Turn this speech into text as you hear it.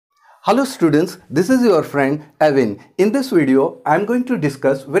Hello students, this is your friend Avin. In this video, I am going to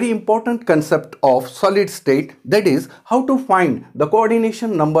discuss very important concept of solid state, that is how to find the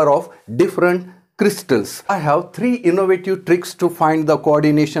coordination number of different crystals. I have three innovative tricks to find the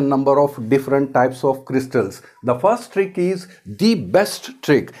coordination number of different types of crystals. The first trick is the best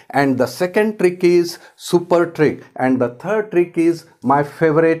trick, and the second trick is super trick, and the third trick is my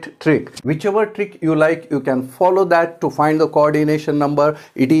favorite trick. Whichever trick you like, you can follow that to find the coordination number.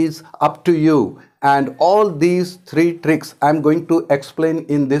 It is up to you. And all these three tricks I am going to explain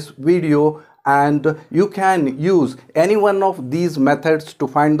in this video, and you can use any one of these methods to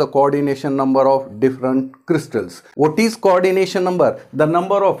find the coordination number of different crystals. What is coordination number? The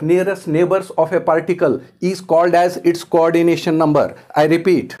number of nearest neighbors of a particle is called as its coordination number. I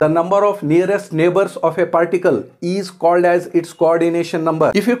repeat, the number of nearest neighbors of a particle is called as its coordination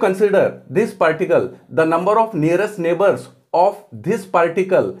number. If you consider this particle, the number of nearest neighbors of this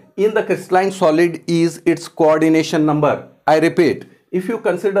particle in the crystalline solid is its coordination number. I repeat, if you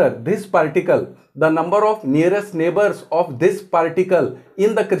consider this particle, the number of nearest neighbors of this particle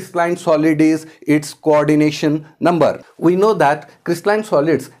in the crystalline solid is its coordination number. We know that crystalline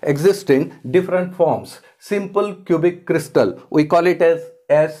solids exist in different forms. Simple cubic crystal, we call it as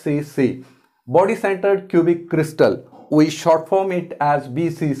SCC. Body-centered cubic crystal, we short form it as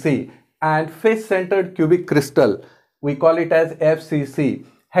BCC. And face-centered cubic crystal, we call it as FCC.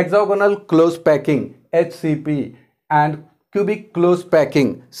 Hexagonal close packing, HCP. And cubic close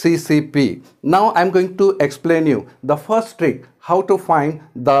packing, CCP. Now I am going to explain you the first trick, how to find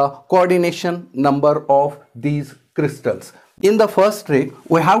the coordination number of these crystals. In the first trick,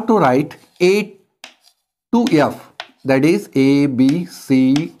 we have to write A to F, that is A, B,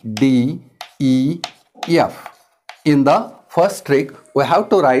 C, D, E, F. In the first trick, we have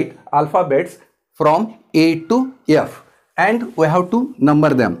to write alphabets from A to F, and we have to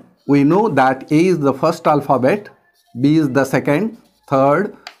number them. We know that A is the first alphabet, B is the second,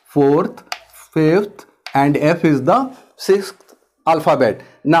 third, fourth, fifth, and F is the sixth alphabet.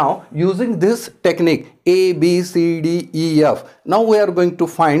 Now, using this technique A, B, C, D, E, F, now we are going to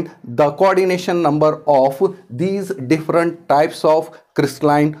find the coordination number of these different types of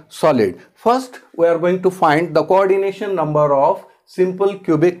crystalline solid. First, we are going to find the coordination number of simple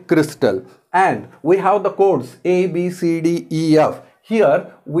cubic crystal, and we have the codes A, B, C, D, E, F.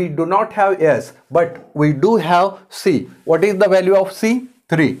 Here we do not have S, but we do have C. What is the value of C?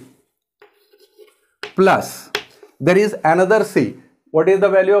 3. Plus, there is another C. What is the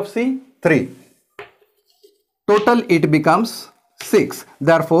value of C? 3. Total it becomes 6.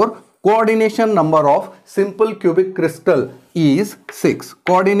 Therefore, coordination number of simple cubic crystal is 6.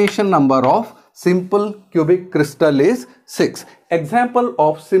 Coordination number of simple cubic crystal is 6. Example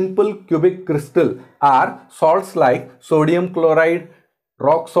of simple cubic crystal are salts like sodium chloride,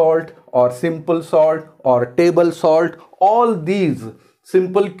 rock salt, or simple salt, or table salt. All these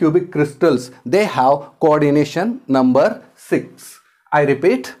simple cubic crystals, they have coordination number 6. I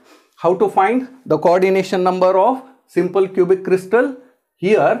repeat, how to find the coordination number of simple cubic crystal?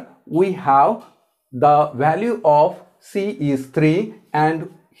 Here we have the value of C is 3, and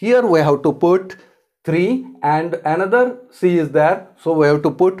here we have to put 3 and another C is there, so we have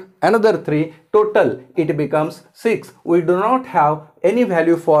to put another 3. Total it becomes 6. We do not have any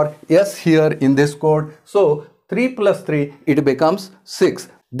value for S here in this code, so 3 plus 3 it becomes 6.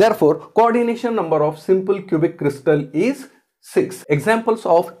 Therefore, coordination number of simple cubic crystal is 6. Examples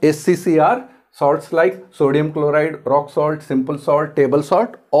of SCC are salts like sodium chloride, rock salt, simple salt, table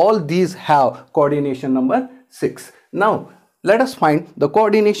salt. All these have coordination number 6. Now let us find the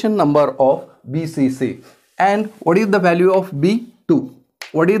coordination number of BCC. And what is the value of B? 2.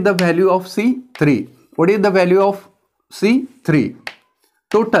 What is the value of C? 3. What is the value of C? 3.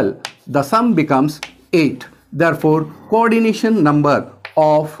 Total, the sum becomes 8. Therefore, coordination number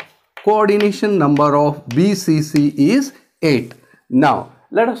of BCC is 8. Now,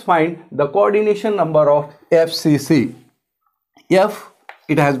 let us find the coordination number of FCC. F,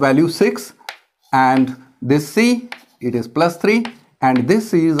 it has value 6, and this C, it is plus 3, and this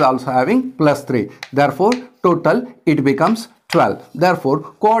C is also having plus 3. Therefore, total it becomes 12. Therefore,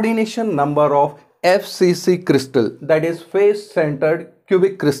 coordination number of FCC crystal, that is face-centered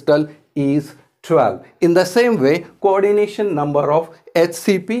cubic crystal, is 12. In the same way, coordination number of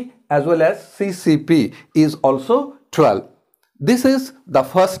HCP as well as CCP is also 12. This is the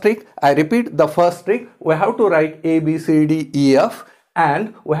first trick. I repeat, the first trick, we have to write A, B, C, D, E, F,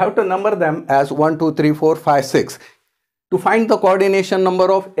 and we have to number them as 1, 2, 3, 4, 5, 6. To find the coordination number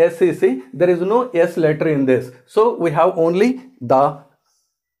of SCC, there is no S letter in this. So we have only the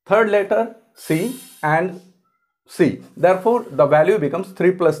third letter C and C. Therefore, the value becomes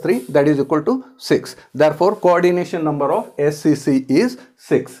 3 plus 3, that is equal to 6. Therefore, coordination number of SCC is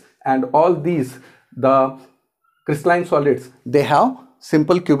 6. And all these, the crystalline solids, they have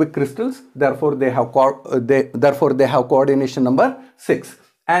simple cubic crystals. Therefore, they have coordination number 6.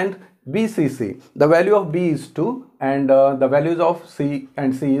 And BCC, the value of B is 2 and the values of C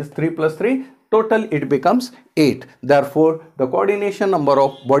and C is 3 plus 3. Total it becomes 8. Therefore, the coordination number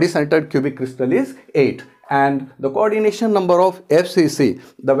of body centered cubic crystal is 8. And the coordination number of FCC,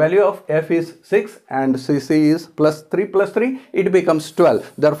 the value of F is 6 and CC is plus 3 plus 3, it becomes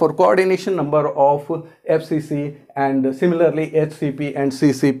 12. Therefore, coordination number of FCC and similarly HCP and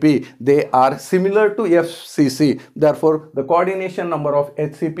CCP, they are similar to FCC. Therefore, the coordination number of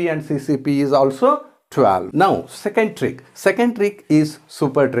HCP and CCP is also 12. Now, second trick is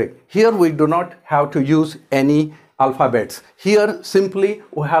super trick. Here we do not have to use any alphabets. Here simply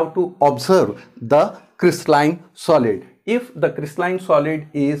we have to observe the crystalline solid. If the crystalline solid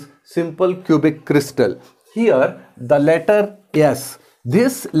is simple cubic crystal, here the letter S,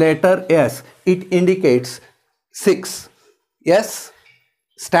 this letter S, it indicates 6. S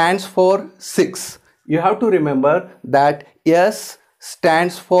stands for 6. You have to remember that S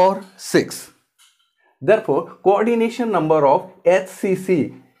stands for 6. Therefore, coordination number of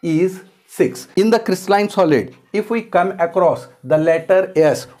HCC is 6. In the crystalline solid, if we come across the letter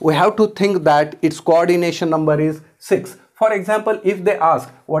S, we have to think that its coordination number is 6. For example, if they ask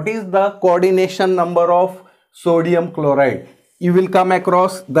what is the coordination number of sodium chloride, you will come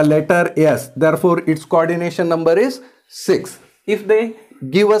across the letter S. Therefore, its coordination number is 6. If they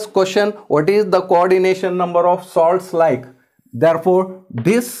give us question what is the coordination number of salts like, therefore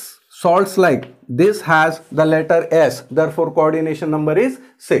this salts like, this has the letter S. Therefore, coordination number is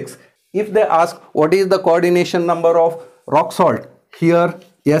 6. If they ask what is the coordination number of rock salt, here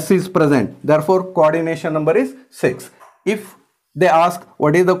S is present. Therefore, coordination number is 6. If they ask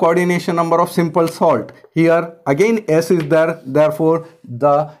what is the coordination number of simple salt, here again S is there. Therefore,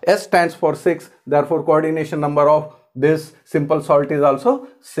 the S stands for 6. Therefore, coordination number of this simple salt is also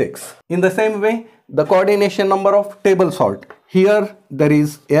 6. In the same way, the coordination number of table salt, here there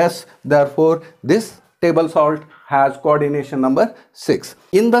is S. Therefore, this table salt has coordination number 6.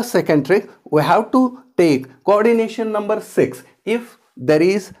 In the second trick, we have to take coordination number 6 if there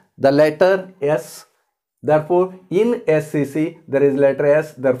is the letter S. Therefore, in SCC there is letter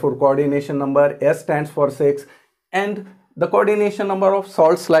S. Therefore, coordination number S stands for 6. And the coordination number of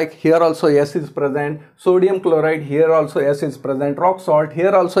salts like, here also S is present, sodium chloride, here also S is present, rock salt,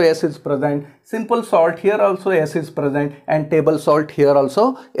 here also S is present, simple salt, here also S is present, and table salt, here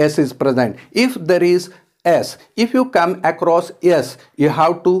also S is present. If there is S, if you come across S, you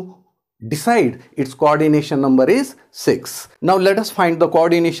have to decide its coordination number is 6. Now let us find the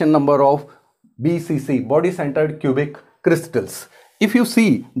coordination number of BCC, body centered cubic crystals. If you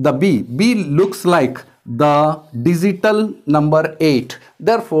see the B looks like the digital number 8.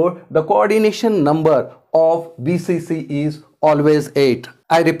 Therefore, the coordination number of BCC is always 8.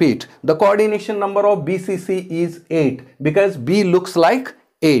 I repeat, the coordination number of BCC is 8 because B looks like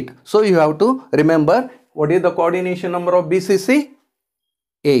 8. So you have to remember what is the coordination number of BCC?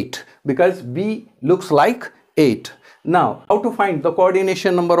 8, because B looks like 8. Now, how to find the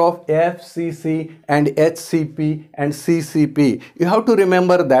coordination number of FCC and HCP and CCP? You have to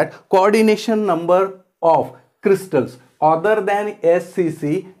remember that coordination number of crystals other than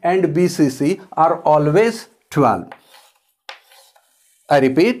SCC and BCC are always 12. I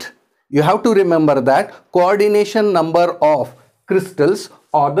repeat, you have to remember that coordination number of crystals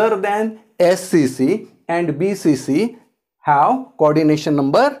other than SCC and BCC have coordination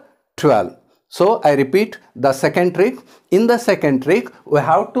number 12. So I repeat the second trick. In the second trick, we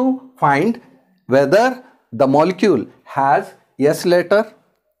have to find whether the molecule has S letter,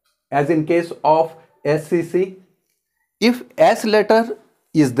 as in case of SCC. If S letter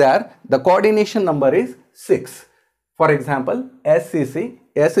is there, the coordination number is 6. For example, SCC,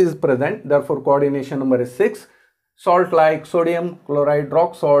 S is present, therefore coordination number is 6. Salt like sodium chloride,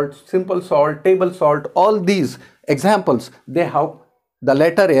 rock salt, simple salt, table salt, all these examples, they have the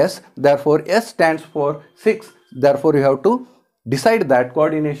letter S. Therefore, S stands for 6. Therefore, you have to decide that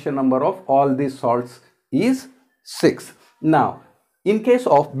coordination number of all these salts is 6. Now, in case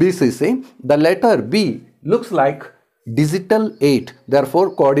of BCC, the letter B looks like digital 8.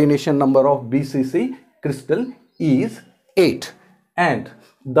 Therefore, coordination number of BCC crystal is 8. And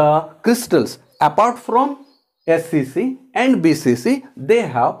the crystals apart from SCC and BCC, they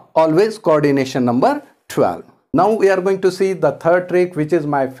have always coordination number 12. Now we are going to see the third trick, which is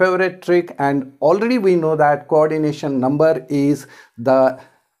my favorite trick, and already we know that coordination number is the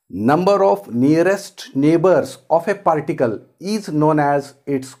number of nearest neighbors of a particle is known as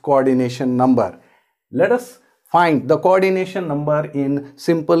its coordination number. Let us find the coordination number in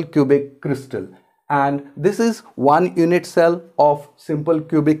simple cubic crystal, and this is one unit cell of simple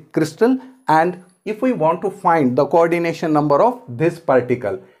cubic crystal. And if we want to find the coordination number of this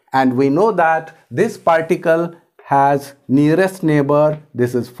particle, and we know that this particle has nearest neighbor,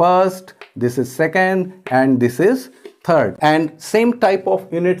 this is first, this is second, and this is third, and same type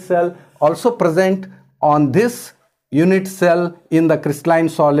of unit cell also present on this unit cell in the crystalline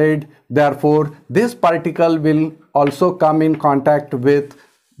solid. Therefore, this particle will also come in contact with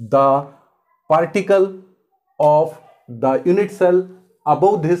the particle of the unit cell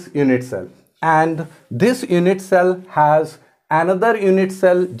above this unit cell, and this unit cell has another unit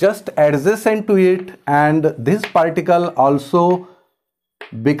cell just adjacent to it, and this particle also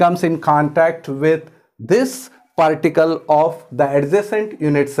becomes in contact with this particle of the adjacent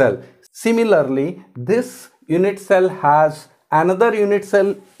unit cell. Similarly, this unit cell has another unit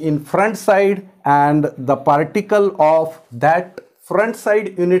cell in front side, and the particle of that front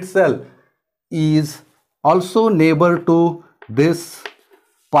side unit cell is also neighbor to this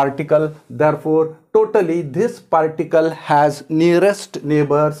particle. Therefore, totally this particle has nearest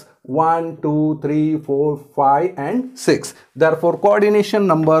neighbors 1, 2, 3, 4, 5 and 6. Therefore, coordination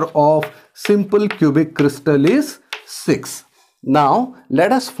number of simple cubic crystal is 6. Now,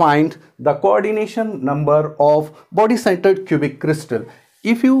 let us find the coordination number of body-centered cubic crystal.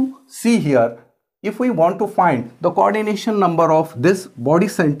 If you see here, if we want to find the coordination number of this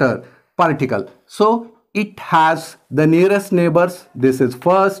body-center particle, so it has the nearest neighbors. This is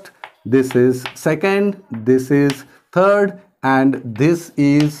first, this is second, this is third, and this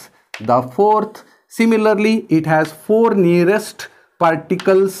is the fourth. Similarly, it has 4 nearest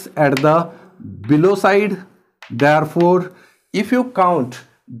particles at the below side. Therefore, if you count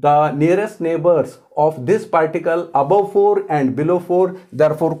the nearest neighbors of this particle above 4 and below 4,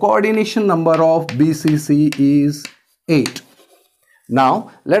 therefore coordination number of BCC is 8.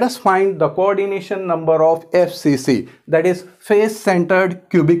 Now, let us find the coordination number of FCC, that is face-centered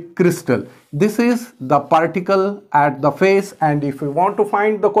cubic crystal. This is the particle at the face, and if we want to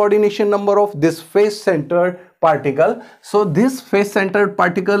find the coordination number of this face-centered particle, so this face-centered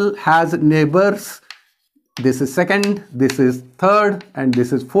particle has neighbors. This is second, this is third, and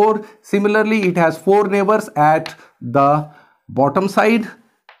this is 4. Similarly, it has 4 neighbors at the bottom side,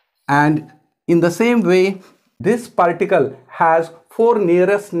 and in the same way, this particle has 4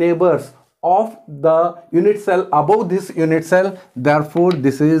 nearest neighbors of the unit cell above this unit cell. Therefore,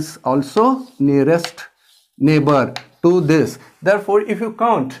 this is also nearest neighbor to this. Therefore, if you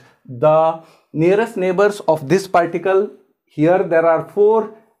count the nearest neighbors of this particle, here there are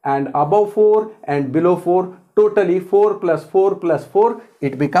 4, and above 4 and below 4, totally 4 plus 4 plus 4,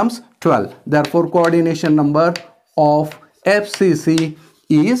 it becomes 12. Therefore, coordination number of FCC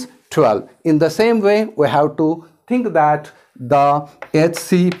is 12. In the same way, we have to think that the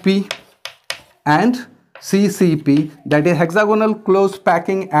HCP and CCP, that is hexagonal close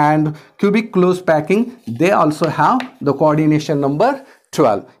packing and cubic close packing, they also have the coordination number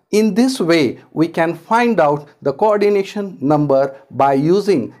 12. In this way, we can find out the coordination number by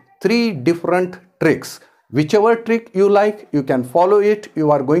using 3 different tricks. Whichever trick you like, you can follow it.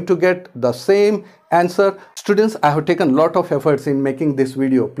 You are going to get the same answer. Students, I have taken a lot of efforts in making this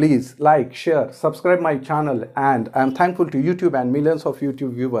video. Please like, share, subscribe my channel, and I am thankful to YouTube and millions of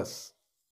YouTube viewers.